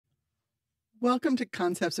Welcome to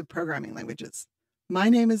Concepts of Programming Languages. My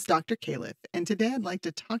name is Dr. Caliph, and today I'd like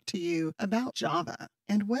to talk to you about Java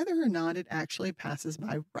and whether or not it actually passes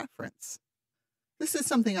by reference. This is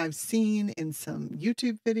something I've seen in some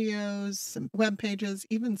YouTube videos, some web pages,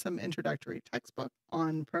 even some introductory textbook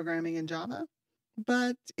on programming in Java.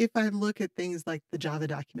 But if I look at things like the Java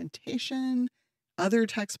documentation, other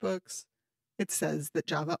textbooks, it says that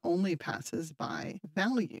Java only passes by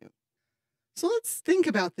value. So let's think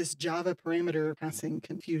about this Java parameter passing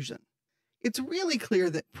confusion. It's really clear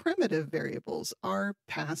that primitive variables are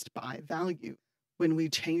passed by value. When we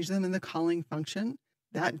change them in the calling function,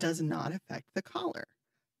 that does not affect the caller.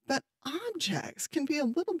 But objects can be a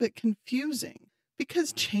little bit confusing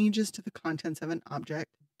because changes to the contents of an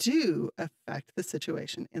object do affect the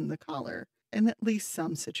situation in the caller in at least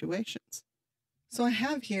some situations. So I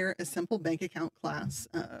have here a simple bank account class,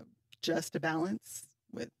 just a balance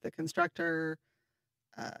with the constructor,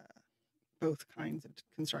 both kinds of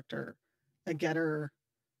constructor, a getter,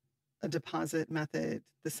 a deposit method,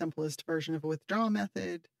 the simplest version of a withdraw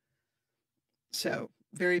method. So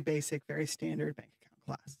very basic, very standard bank account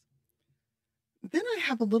class. Then I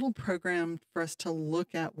have a little program for us to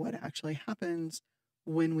look at what actually happens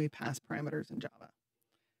when we pass parameters in Java.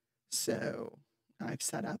 So I've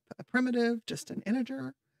set up a primitive, just an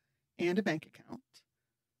integer, and a bank account,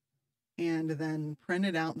 and then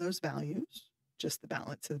printed out those values, just the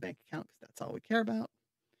balance of the bank account, because that's all we care about.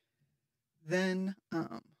 Then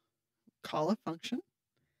call a function,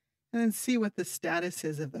 and then see what the status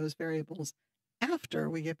is of those variables after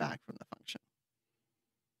we get back from the function.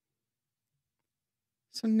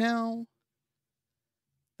 So now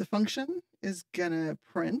the function is going to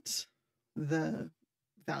print the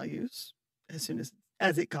values as soon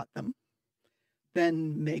as it got them,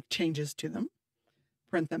 then make changes to them,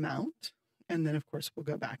 print them out, and then of course we'll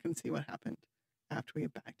go back and see what happened after we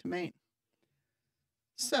get back to main.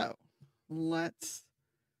 So let's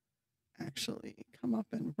actually come up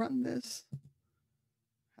and run this,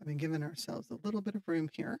 having given ourselves a little bit of room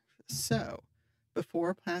here. So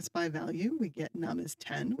before pass by value, we get num is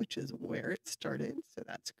 10, which is where it started, so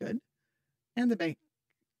that's good. And the bank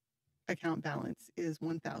account balance is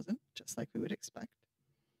 1,000, just like we would expect.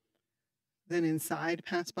 Then inside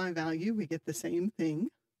pass by value, we get the same thing.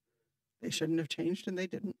 They shouldn't have changed, and they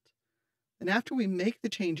didn't. And after we make the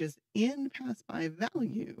changes in pass by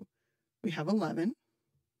value, we have 11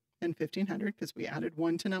 and 1,500 because we added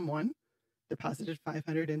 1 to num1, deposited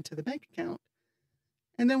 500 into the bank account.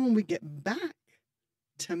 And then when we get back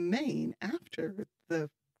to main after the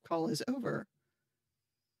call is over,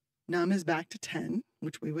 num is back to 10,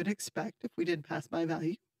 which we would expect if we did pass by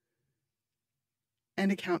value,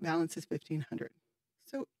 and account balance is 1,500.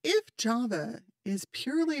 So if Java is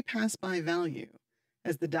purely pass by value,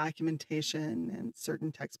 as the documentation and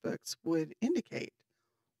certain textbooks would indicate,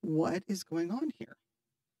 what is going on here?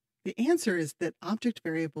 The answer is that object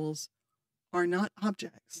variables are not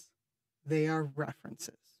objects. They are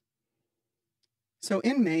references. So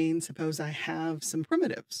in main, suppose I have some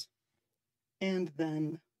primitives and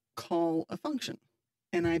then call a function,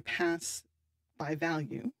 and I pass by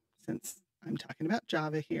value. Since I'm talking about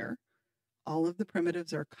Java here, all of the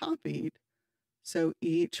primitives are copied, so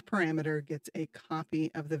each parameter gets a copy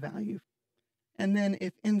of the value. And then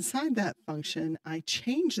if inside that function I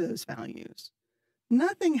change those values,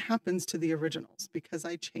 nothing happens to the originals because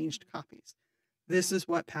I changed copies. This is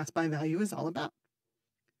what pass by value is all about.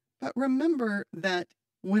 But remember that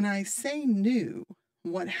when I say new,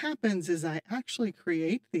 what happens is I actually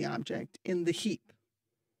create the object in the heap,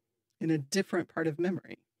 in a different part of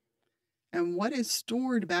memory. And what is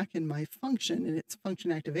stored back in my function, in its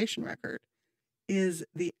function activation record, is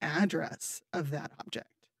the address of that object,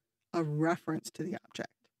 a reference to the object.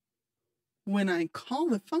 When I call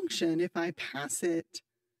the function, if I pass it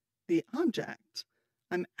the object,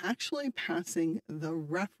 I'm actually passing the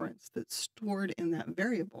reference that's stored in that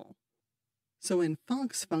variable. So in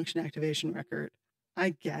func's function activation record,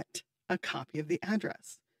 I get a copy of the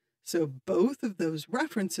address. So both of those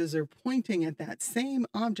references are pointing at that same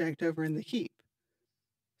object over in the heap.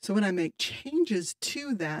 So when I make changes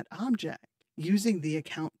to that object using the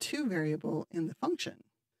account2 variable in the function,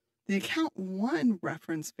 the account1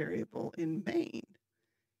 reference variable in main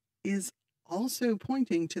is also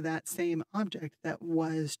pointing to that same object that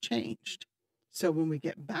was changed. So when we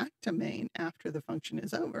get back to main after the function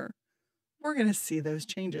is over, we're going to see those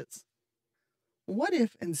changes. What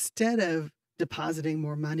if instead of depositing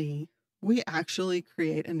more money, we actually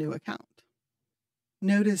create a new account?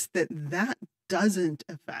 Notice that that doesn't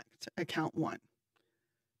affect account 1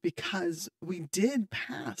 because we did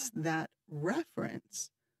pass that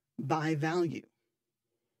reference by value.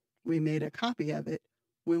 we made a copy of it.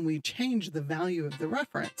 When we change the value of the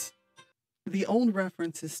reference, the old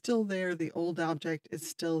reference is still there. The old object is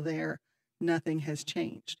still there. Nothing has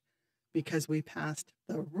changed because we passed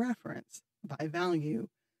the reference by value.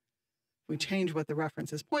 If we change what the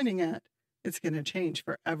reference is pointing at, it's going to change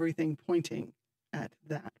for everything pointing at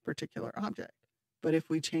that particular object. But if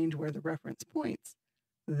we change where the reference points,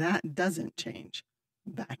 that doesn't change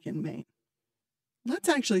back in main. Let's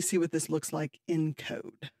actually see what this looks like in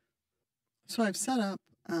code. So I've set up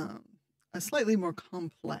a slightly more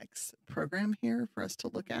complex program here for us to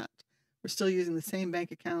look at. We're still using the same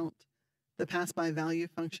bank account. The pass by value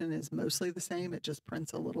function is mostly the same. It just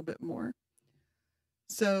prints a little bit more.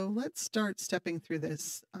 So let's start stepping through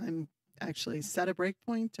this. I'm actually set a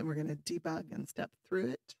breakpoint and we're going to debug and step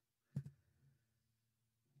through it.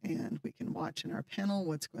 And we can watch in our panel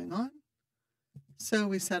what's going on. So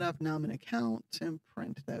we set up num and account and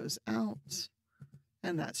print those out.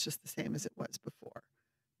 And that's just the same as it was before.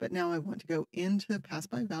 But now I want to go into pass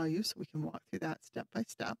by value so we can walk through that step by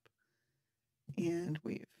step. And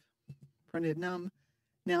we've printed num.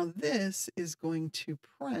 Now this is going to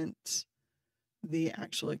print the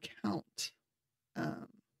actual account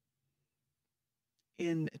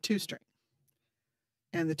in toString.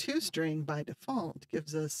 And the toString by default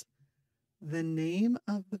gives us the name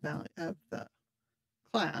of the value of the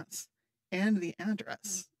class and the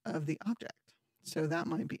address of the object. So that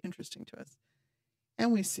might be interesting to us.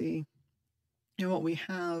 And we see, what we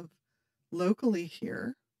have locally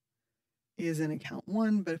here is an account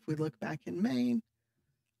 1, but if we look back in main,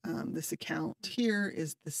 this account here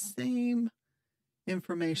is the same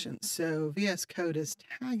information. So VS Code is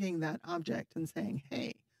tagging that object and saying,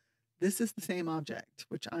 hey, this is the same object,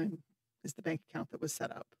 which is the bank account that was set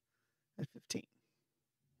up at 15.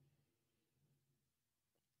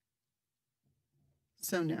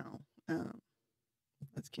 So now,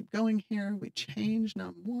 let's keep going here. We change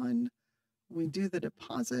num1. We do the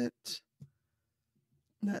deposit.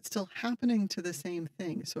 That's still happening to the same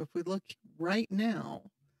thing. So if we look right now,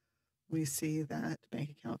 we see that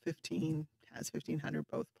bank account 15 has 1,500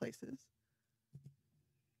 both places.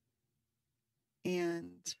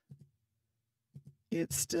 And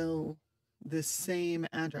it's still the same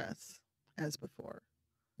address as before.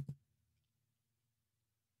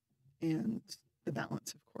 And the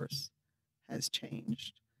balance, of course, has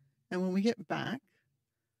changed. And when we get back,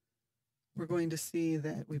 we're going to see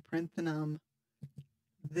that we print the num.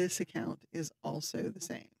 This account is also the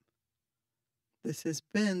same. This has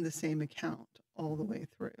been the same account all the way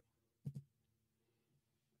through.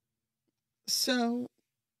 So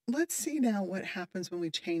let's see now what happens when we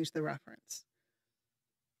change the reference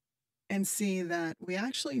and see that we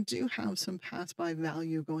actually do have some pass by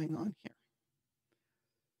value going on here.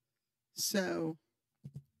 So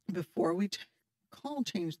before we call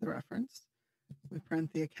change the reference, we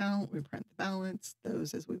print the account, we print the balance.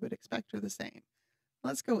 Those, as we would expect, are the same.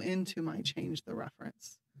 Let's go into my change the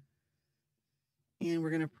reference. And we're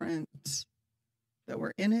going to print that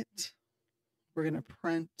we're in it. We're going to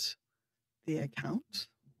print the account,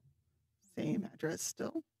 same address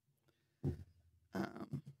still,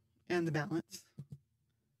 and the balance.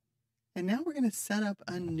 And now we're going to set up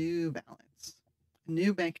a new balance, a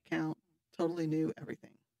new bank account, totally new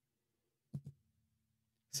everything.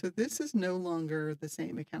 So this is no longer the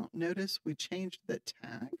same account. Notice we changed the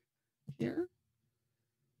tag here.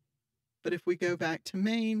 But if we go back to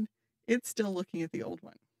main, it's still looking at the old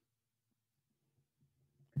one.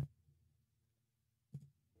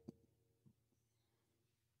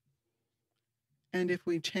 And if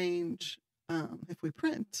we change, if we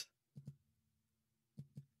print,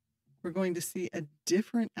 we're going to see a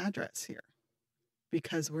different address here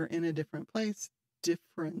because we're in a different place,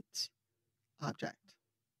 different object.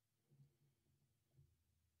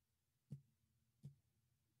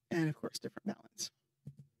 And of course, different balance.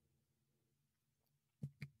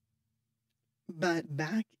 But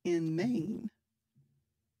back in main,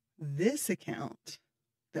 this account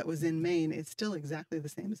that was in main is still exactly the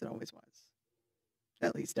same as it always was,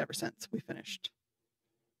 at least ever since we finished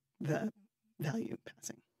the value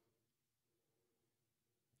passing.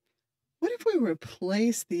 What if we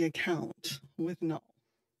replace the account with null?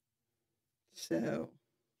 So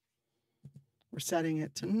we're setting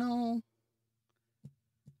it to null.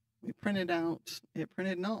 We print it out. It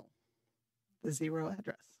printed null, the 0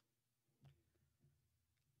 address.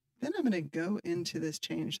 Then I'm going to go into this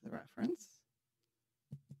change the reference.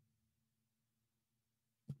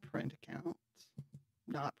 Print account.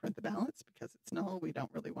 Not print the balance because it's null. We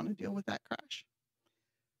don't really want to deal with that crash.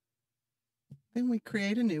 Then we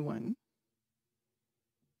create a new one.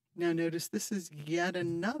 Now notice this is yet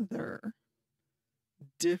another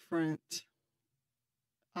different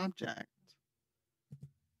object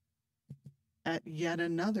at yet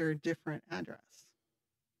another different address.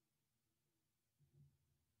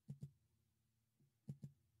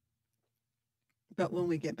 But when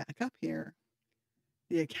we get back up here,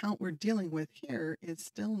 the account we're dealing with here is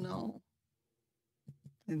still null.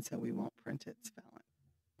 And so we won't print its valid.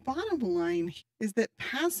 Bottom line is that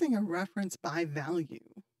passing a reference by value,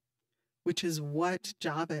 which is what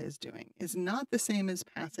Java is doing, is not the same as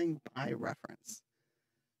passing by reference.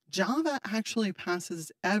 Java actually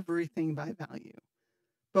passes everything by value,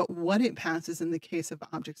 but what it passes in the case of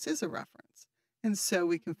objects is a reference. And so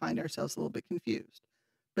we can find ourselves a little bit confused.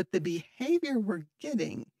 But the behavior we're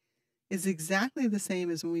getting is exactly the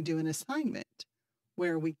same as when we do an assignment,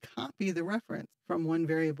 where we copy the reference from one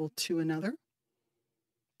variable to another,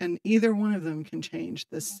 and either one of them can change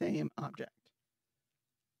the same object.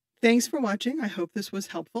 Thanks for watching. I hope this was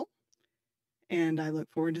helpful, and I look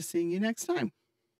forward to seeing you next time.